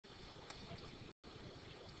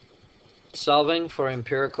Solving for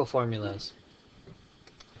empirical formulas.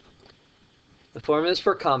 The formulas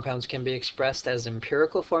for compounds can be expressed as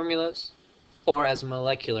empirical formulas or as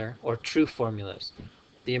molecular or true formulas.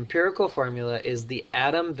 The empirical formula is the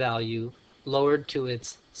atom value lowered to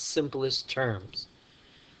its simplest terms.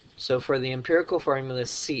 So for the empirical formula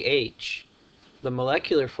CH, the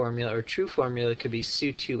molecular formula or true formula could be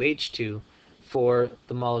Cu2H2 for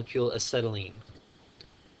the molecule acetylene.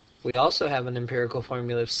 We also have an empirical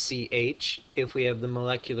formula of CH if we have the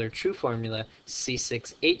molecular true formula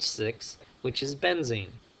C6H6, which is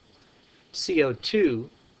benzene. CO2,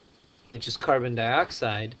 which is carbon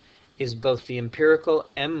dioxide, is both the empirical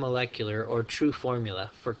and molecular or true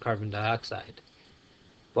formula for carbon dioxide,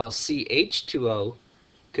 while CH2O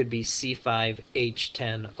could be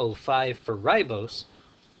C5H10O5 for ribose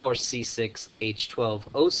or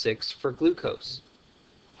C6H12O6 for glucose.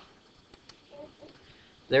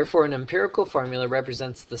 Therefore, an empirical formula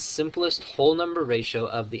represents the simplest whole number ratio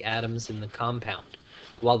of the atoms in the compound,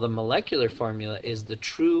 while the molecular formula is the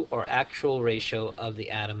true or actual ratio of the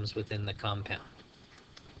atoms within the compound.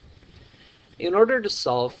 In order to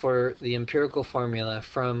solve for the empirical formula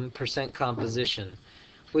from percent composition,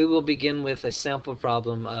 we will begin with a sample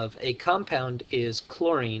problem of a compound is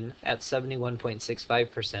chlorine at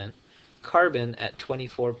 71.65%, carbon at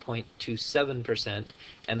 24.27%,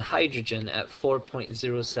 and hydrogen at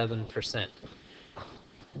 4.07%.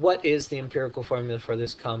 What is the empirical formula for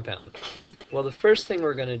this compound? Well, the first thing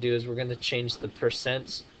we're going to do is we're going to change the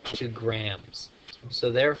percents to grams.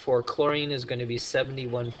 So therefore, chlorine is going to be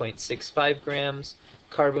 71.65 grams,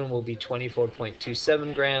 carbon will be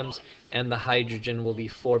 24.27 grams, and the hydrogen will be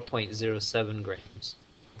 4.07 grams.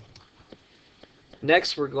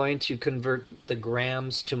 Next, we're going to convert the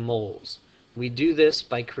grams to moles. We do this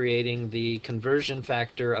by creating the conversion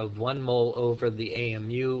factor of 1 mole over the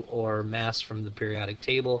AMU, or mass from the periodic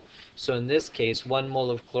table. So in this case, 1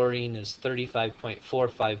 mole of chlorine is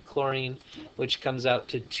 35.45 chlorine, which comes out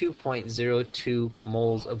to 2.02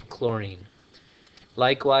 moles of chlorine.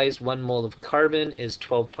 Likewise, 1 mole of carbon is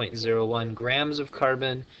 12.01 grams of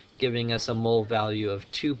carbon, giving us a mole value of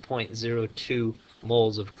 2.02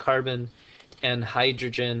 moles of carbon. And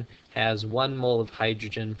hydrogen has 1 mole of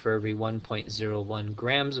hydrogen for every 1.01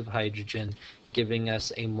 grams of hydrogen, giving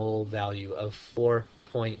us a mole value of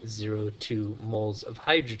 4.02 moles of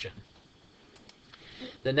hydrogen.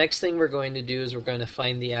 The next thing we're going to do is we're going to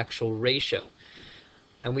find the actual ratio.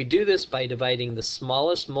 And we do this by dividing the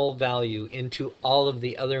smallest mole value into all of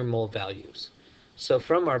the other mole values. So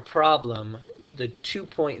from our problem, the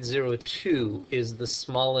 2.02 is the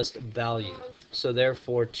smallest value. So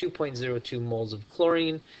therefore, 2.02 moles of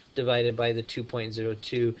chlorine divided by the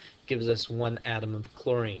 2.02 gives us 1 atom of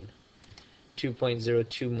chlorine.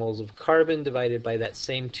 2.02 moles of carbon divided by that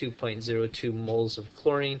same 2.02 moles of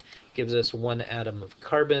chlorine gives us 1 atom of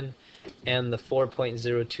carbon. And the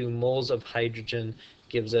 4.02 moles of hydrogen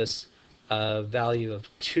gives us a value of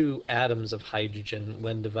 2 atoms of hydrogen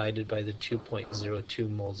when divided by the 2.02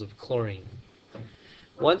 moles of chlorine.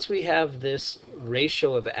 Once we have this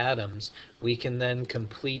ratio of atoms, we can then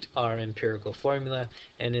complete our empirical formula,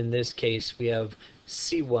 and in this case we have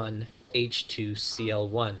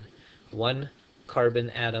C1H2Cl1, 1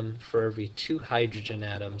 carbon atom for every 2 hydrogen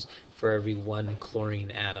atoms for every 1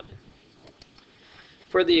 chlorine atom.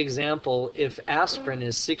 For the example, if aspirin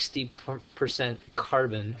is 60%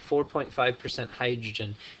 carbon, 4.5%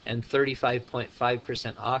 hydrogen, and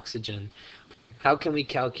 35.5% oxygen, how can we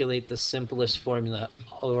calculate the simplest formula,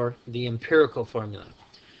 or the empirical formula?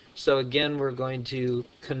 So again, we're going to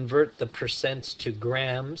convert the percents to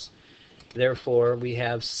grams. Therefore, we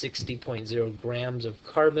have 60.0 grams of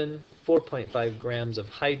carbon, 4.5 grams of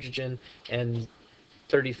hydrogen, and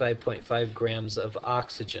 35.5 grams of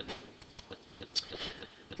oxygen.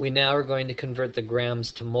 We now are going to convert the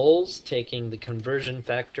grams to moles, taking the conversion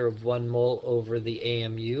factor of 1 mole over the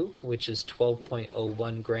AMU, which is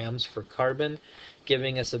 12.01 grams for carbon,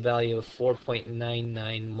 giving us a value of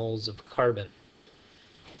 4.99 moles of carbon.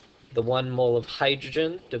 The 1 mole of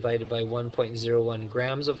hydrogen divided by 1.01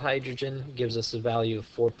 grams of hydrogen gives us a value of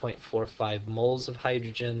 4.45 moles of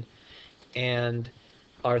hydrogen, and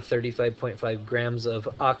our 35.5 grams of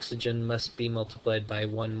oxygen must be multiplied by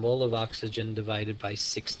 1 mole of oxygen divided by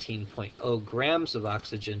 16.0 grams of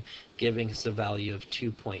oxygen, giving us a value of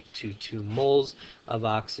 2.22 moles of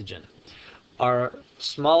oxygen. Our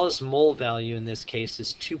smallest mole value in this case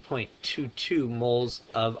is 2.22 moles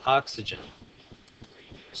of oxygen.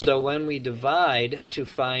 So when we divide to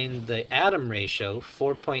find the atom ratio,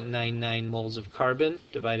 4.99 moles of carbon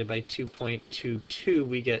divided by 2.22,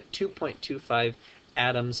 we get 2.25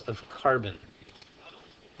 atoms of carbon.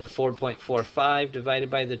 The 4.45 divided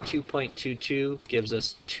by the 2.22 gives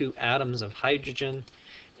us 2 atoms of hydrogen,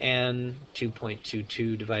 and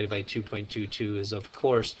 2.22 divided by 2.22 is, of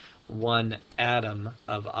course, 1 atom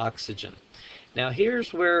of oxygen. Now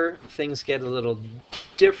here's where things get a little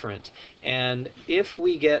different, and if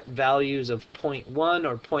we get values of 0.1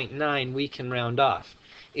 or 0.9, we can round off.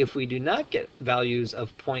 If we do not get values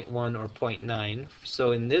of 0.1 or 0.9,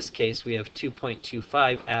 so in this case we have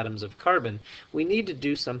 2.25 atoms of carbon, we need to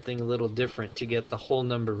do something a little different to get the whole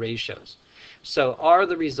number ratios. So are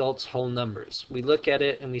the results whole numbers? We look at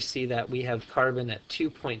it and we see that we have carbon at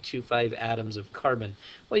 2.25 atoms of carbon.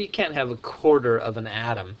 Well, you can't have a quarter of an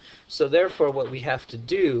atom. So therefore what we have to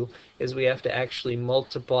do is we have to actually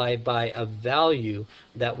multiply by a value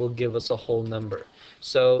that will give us a whole number.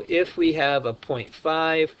 So if we have a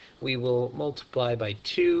 0.5, we will multiply by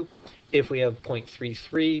 2. If we have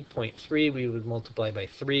 0.33, we would multiply by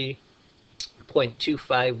 3.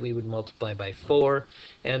 0.25 we would multiply by 4,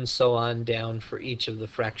 and so on down for each of the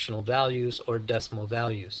fractional values or decimal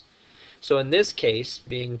values. So in this case,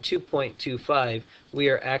 being 2.25, we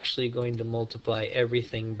are actually going to multiply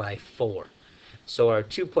everything by 4. So our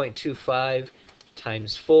 2.25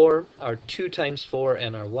 times 4, our 2 times 4,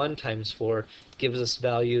 and our 1 times 4 gives us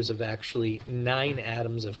values of actually 9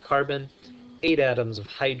 atoms of carbon, 8 atoms of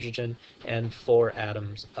hydrogen, and 4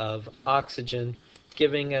 atoms of oxygen,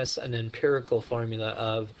 giving us an empirical formula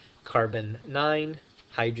of carbon 9,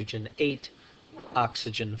 hydrogen 8,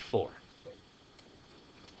 oxygen 4.